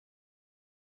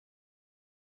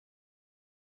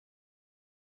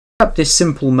Up this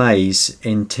simple maze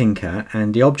in Tynker,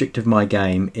 and the object of my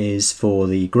game is for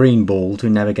the green ball to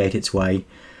navigate its way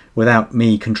without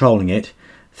me controlling it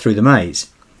through the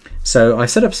maze. So I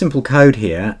set up simple code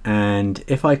here, and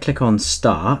if I click on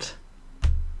start,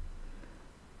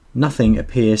 nothing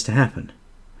appears to happen.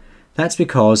 That's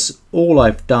because all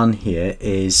I've done here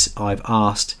is I've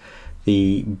asked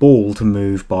the ball to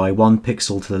move by 1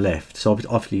 pixel to the left. So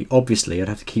obviously I'd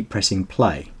have to keep pressing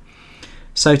play.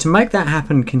 So to make that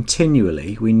happen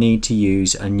continually, we need to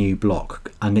use a new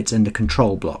block, and it's in the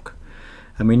control block,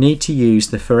 and we need to use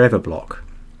the forever block.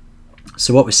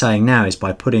 So what we're saying now is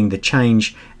by putting the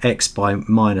change x by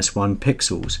 -1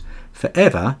 pixels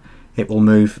forever, it will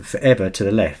move forever to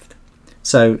the left.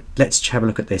 So let's have a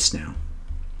look at this now.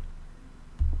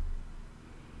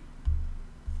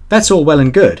 That's all well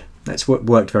and good. That's what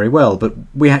worked very well, but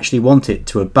we actually want it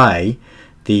to obey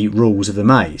the rules of the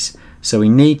maze. So we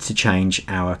need to change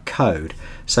our code.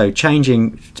 So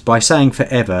changing by saying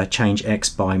forever change x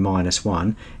by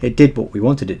 -1, it did what we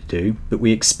wanted it to do, but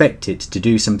we expect it to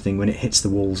do something when it hits the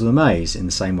walls of the maze, in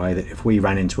the same way that if we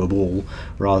ran into a wall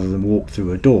rather than walk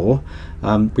through a door,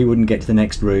 we wouldn't get to the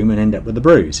next room and end up with a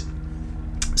bruise.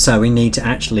 So we need to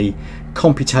actually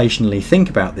computationally think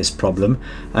about this problem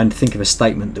and think of a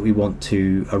statement that we want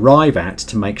to arrive at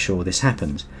to make sure this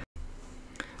happens.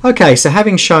 Okay, so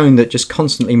having shown that just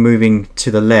constantly moving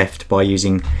to the left by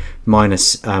using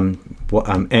 -x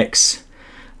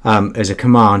as a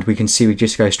command, we can see we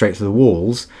just go straight to the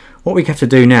walls. What we have to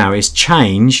do now is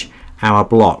change our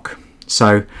block.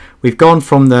 So we've gone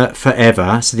from the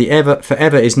forever, so the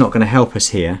forever is not going to help us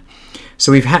here.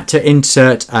 So we've had to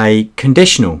insert a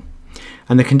conditional.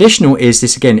 And the conditional is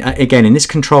this again in this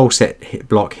control set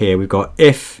block here, we've got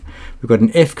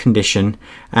an if condition,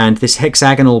 and this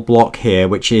hexagonal block here,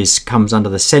 which comes under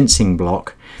the sensing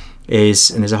block,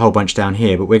 and there's a whole bunch down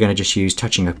here, but we're going to just use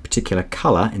touching a particular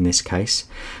color in this case.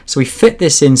 So we fit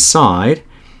this inside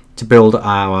to build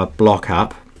our block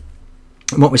up.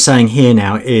 And what we're saying here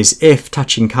now is if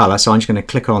touching color, so I'm just going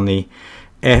to click on the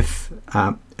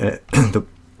the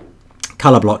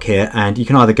color block here, and you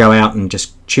can either go out and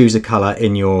just choose a color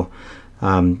in your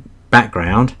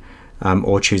background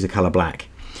or choose the color black.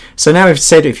 So now we've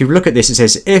said, if you look at this, it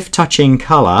says if touching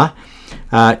color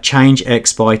change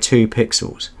x by 2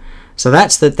 pixels. So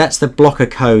that's the block of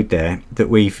code there that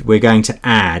we're going to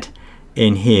add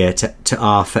in here to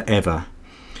our forever.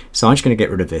 So I'm just going to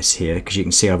get rid of this here, because you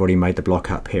can see I've already made the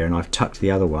block up here, and I've tucked the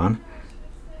other one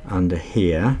under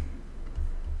here.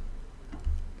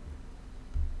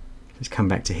 Let's come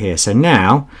back to here. So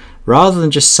now, rather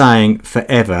than just saying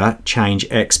forever change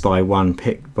x by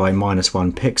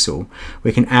 -1 pixel,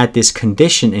 we can add this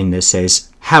condition in that says,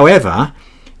 however,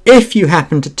 if you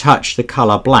happen to touch the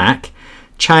color black,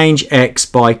 change x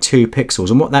by 2 pixels.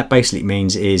 And what that basically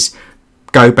means is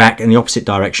go back in the opposite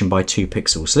direction by 2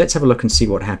 pixels. So let's have a look and see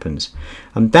what happens.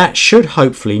 And that should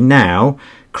hopefully now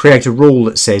create a rule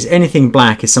that says anything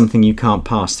black is something you can't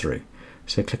pass through.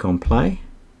 So click on play.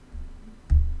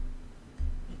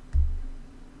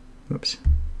 Oops.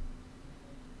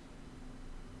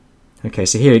 Okay,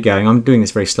 so here we're going. I'm doing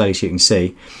this very slowly so you can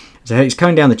see. So it's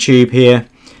coming down the tube here,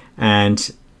 and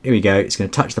here we go. It's going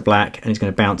to touch the black, and it's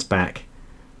going to bounce back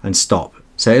and stop.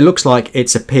 So it looks like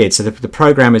it's appeared. So the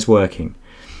program is working.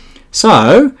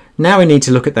 So now we need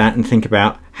to look at that and think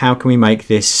about how can we make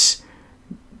this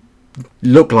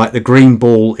look like the green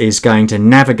ball is going to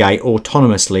navigate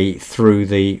autonomously through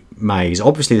the maze.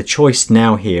 Obviously, the choice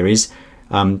now here is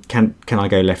can I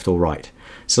go left or right?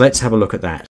 So let's have a look at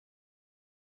that.